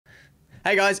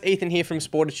Hey guys, Ethan here from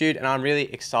Sportitude, and I'm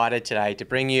really excited today to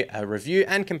bring you a review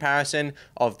and comparison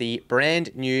of the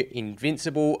brand new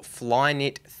Invincible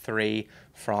Flyknit 3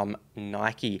 from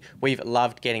Nike. We've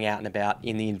loved getting out and about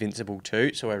in the Invincible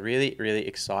 2, so we're really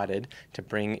excited to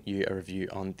bring you a review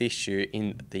on this shoe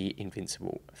in the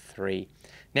Invincible 3.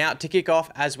 Now, to kick off,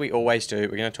 as we always do,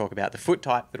 we're going to talk about the foot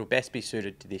type that will best be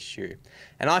suited to this shoe.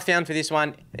 And I found for this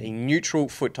one, a neutral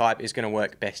foot type is going to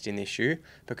work best in this shoe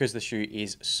because the shoe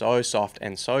is so soft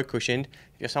and so cushioned.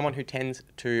 If you're someone who tends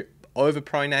to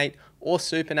overpronate or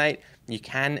supinate, you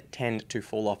can tend to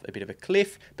fall off a bit of a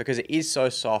cliff because it is so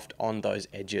soft on those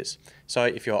edges. So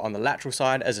if you're on the lateral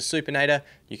side as a supinator,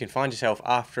 you can find yourself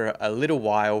after a little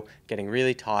while getting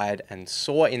really tired and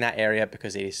sore in that area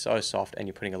because it is so soft and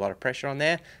you're putting a lot of pressure on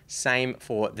there. Same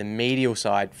for the medial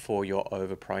side for your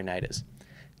overpronators.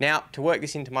 Now, to work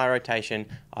this into my rotation,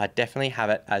 I definitely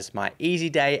have it as my easy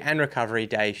day and recovery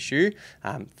day shoe.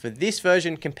 For this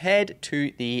version compared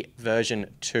to the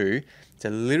version 2, it's a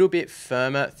little bit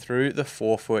firmer through the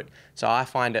forefoot, so I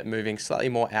find it moving slightly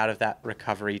more out of that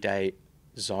recovery day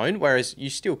zone, whereas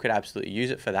you still could absolutely use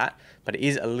it for that, but it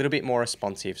is a little bit more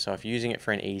responsive. So if you're using it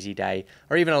for an easy day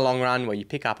or even a long run where you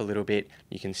pick up a little bit,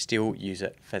 you can still use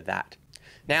it for that.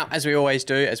 Now, as we always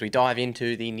do, as we dive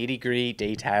into the nitty-gritty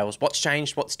details, what's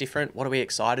changed, what's different, what are we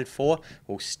excited for?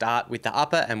 We'll start with the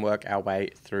upper and work our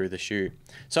way through the shoe.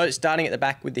 So starting at the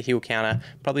back with the heel counter,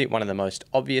 probably one of the most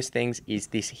obvious things is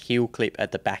this heel clip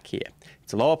at the back here.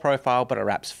 It's a lower profile, but it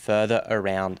wraps further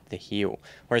around the heel.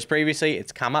 Whereas previously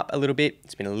it's come up a little bit,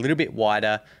 it's been a little bit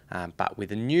wider, but with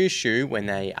the new shoe, when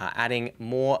they are adding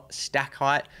more stack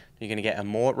height, you're going to get a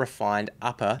more refined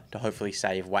upper to hopefully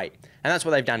save weight. And that's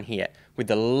what they've done here. With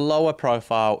the lower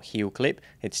profile heel clip,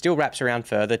 it still wraps around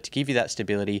further to give you that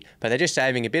stability, but they're just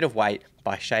saving a bit of weight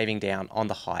by shaving down on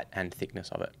the height and thickness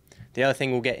of it. The other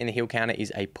thing we'll get in the heel counter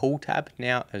is a pull tab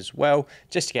now as well,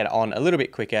 just to get it on a little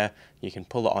bit quicker. You can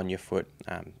pull it on your foot,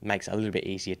 makes it a little bit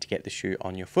easier to get the shoe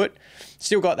on your foot.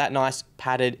 Still got that nice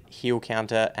padded heel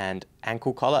counter and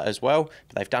ankle collar as well,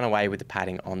 but they've done away with the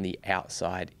padding on the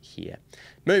outside here.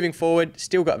 Moving forward,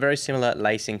 still got very similar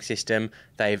lacing system.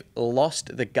 They've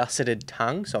lost the gusseted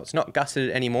tongue, so it's not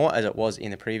gusseted anymore as it was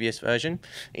in the previous version.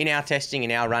 In our testing,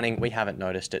 in our running, we haven't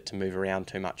noticed it to move around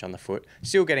too much on the foot.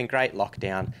 Still getting great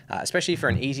lockdown, especially for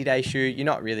an easy day shoe. You're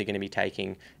not really going to be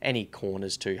taking any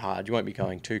corners too hard. You won't be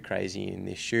going too crazy in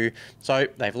this shoe. So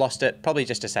they've lost it, probably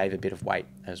just to save a bit of weight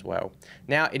as well.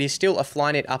 Now, it is still a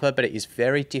Flyknit upper, but it is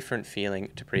very different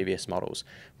feeling to previous models.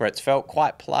 Where it's felt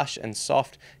quite plush and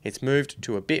soft, it's moved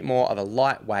to a bit more of a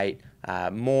lightweight,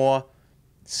 more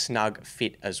snug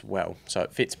fit as well. So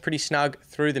it fits pretty snug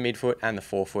through the midfoot and the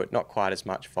forefoot, not quite as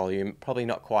much volume, probably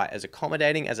not quite as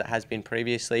accommodating as it has been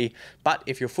previously, but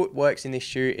if your foot works in this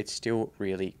shoe, it's still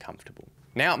really comfortable.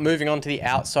 Now, moving on to the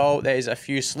outsole, there's a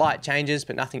few slight changes,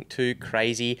 but nothing too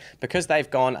crazy. Because they've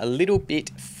gone a little bit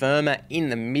firmer in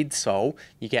the midsole,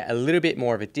 you get a little bit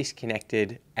more of a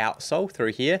disconnected outsole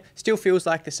through here. Still feels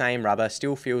like the same rubber,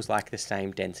 still feels like the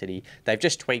same density. They've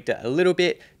just tweaked it a little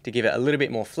bit to give it a little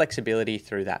bit more flexibility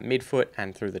through that midfoot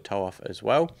and through the toe off as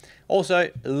well. Also,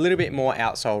 a little bit more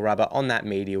outsole rubber on that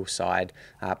medial side,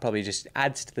 probably just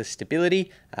adds to the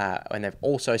stability, and they've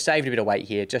also saved a bit of weight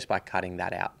here just by cutting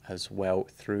that out as well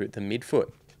through the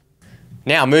midfoot.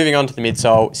 Now, moving on to the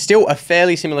midsole, still a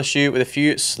fairly similar shoe with a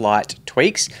few slight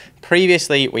tweaks.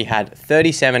 Previously, we had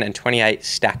 37 and 28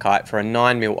 stack height for a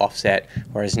 9mm offset,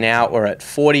 whereas now we're at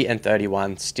 40 and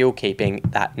 31, still keeping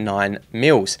that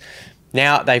 9mm.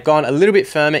 Now, they've gone a little bit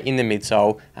firmer in the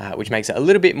midsole, which makes it a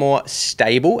little bit more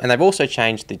stable, and they've also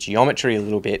changed the geometry a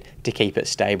little bit to keep it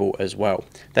stable as well.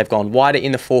 They've gone wider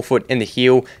in the forefoot and the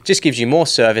heel, just gives you more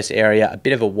surface area, a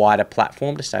bit of a wider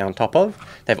platform to stay on top of.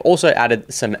 They've also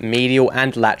added some medial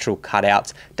and lateral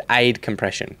cutouts to aid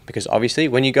compression, because obviously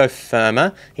when you go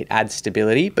firmer, it adds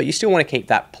stability, but you still want to keep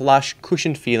that plush,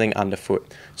 cushioned feeling underfoot.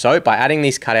 So by adding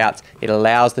these cutouts, it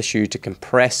allows the shoe to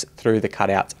compress through the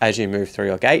cutouts as you move through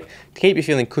your gait, to keep you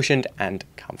feeling cushioned and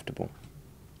comfortable.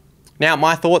 Now,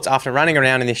 my thoughts after running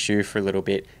around in this shoe for a little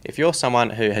bit. If you're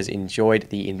someone who has enjoyed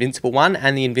the Invincible 1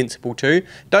 and the Invincible 2,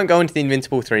 don't go into the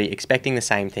Invincible 3 expecting the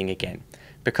same thing again.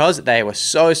 Because they were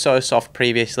so soft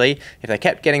previously, if they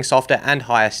kept getting softer and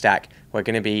higher stack, we're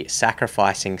going to be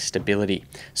sacrificing stability.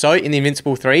 So in the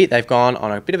Invincible 3, they've gone on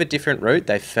a bit of a different route.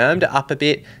 They've firmed it up a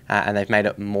bit and they've made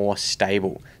it more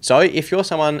stable. So if you're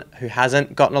someone who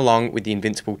hasn't gotten along with the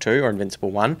Invincible 2 or Invincible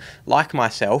 1, like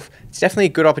myself, it's definitely a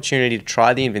good opportunity to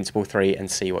try the Invincible 3 and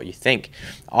see what you think.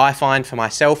 I find for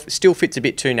myself, it still fits a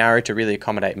bit too narrow to really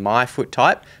accommodate my foot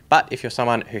type, But if you're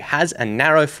someone who has a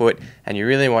narrow foot and you're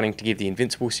really wanting to give the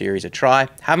Invincible series a try,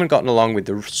 haven't gotten along with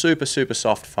the super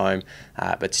soft foam,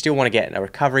 but still want to get a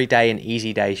recovery day and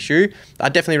easy day shoe,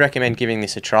 I'd definitely recommend giving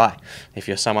this a try. If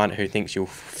you're someone who thinks you'll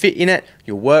fit in it,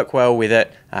 you'll work well with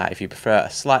it, if you prefer a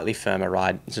slightly firmer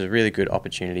ride, this is a really good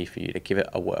opportunity for you to give it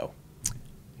a whirl.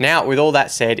 Now, with all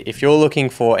that said, if you're looking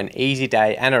for an easy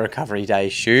day and a recovery day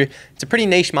shoe, it's a pretty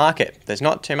niche market. There's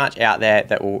not too much out there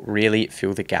that will really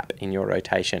fill the gap in your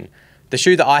rotation. The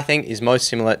shoe that I think is most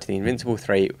similar to the Invincible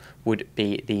 3 would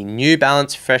be the New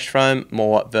Balance Fresh Foam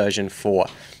More version 4.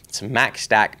 It's a max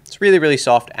stack. It's really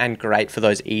soft and great for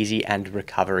those easy and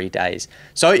recovery days.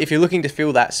 So if you're looking to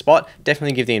fill that spot,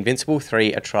 definitely give the Invincible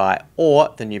 3 a try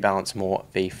or the New Balance More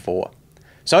V4.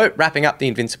 So wrapping up the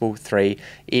Invincible 3,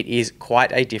 it is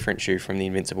quite a different shoe from the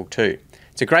Invincible 2.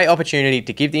 It's a great opportunity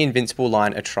to give the Invincible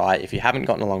line a try if you haven't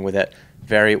gotten along with it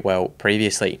very well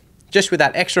previously. Just with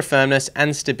that extra firmness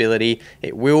and stability,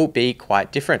 it will be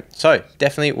quite different. So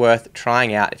definitely worth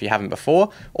trying out if you haven't before,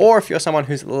 or if you're someone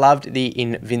who's loved the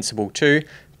Invincible 2,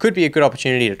 could be a good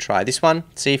opportunity to try this one,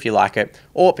 see if you like it,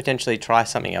 or potentially try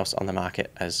something else on the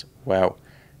market as well.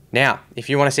 Now, if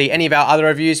you want to see any of our other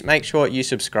reviews, make sure you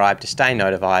subscribe to stay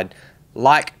notified.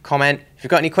 Like, comment. If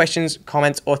you've got any questions,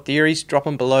 comments, or theories, drop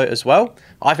them below as well.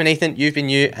 I've been Ethan, you've been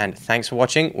you, and thanks for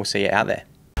watching. We'll see you out there.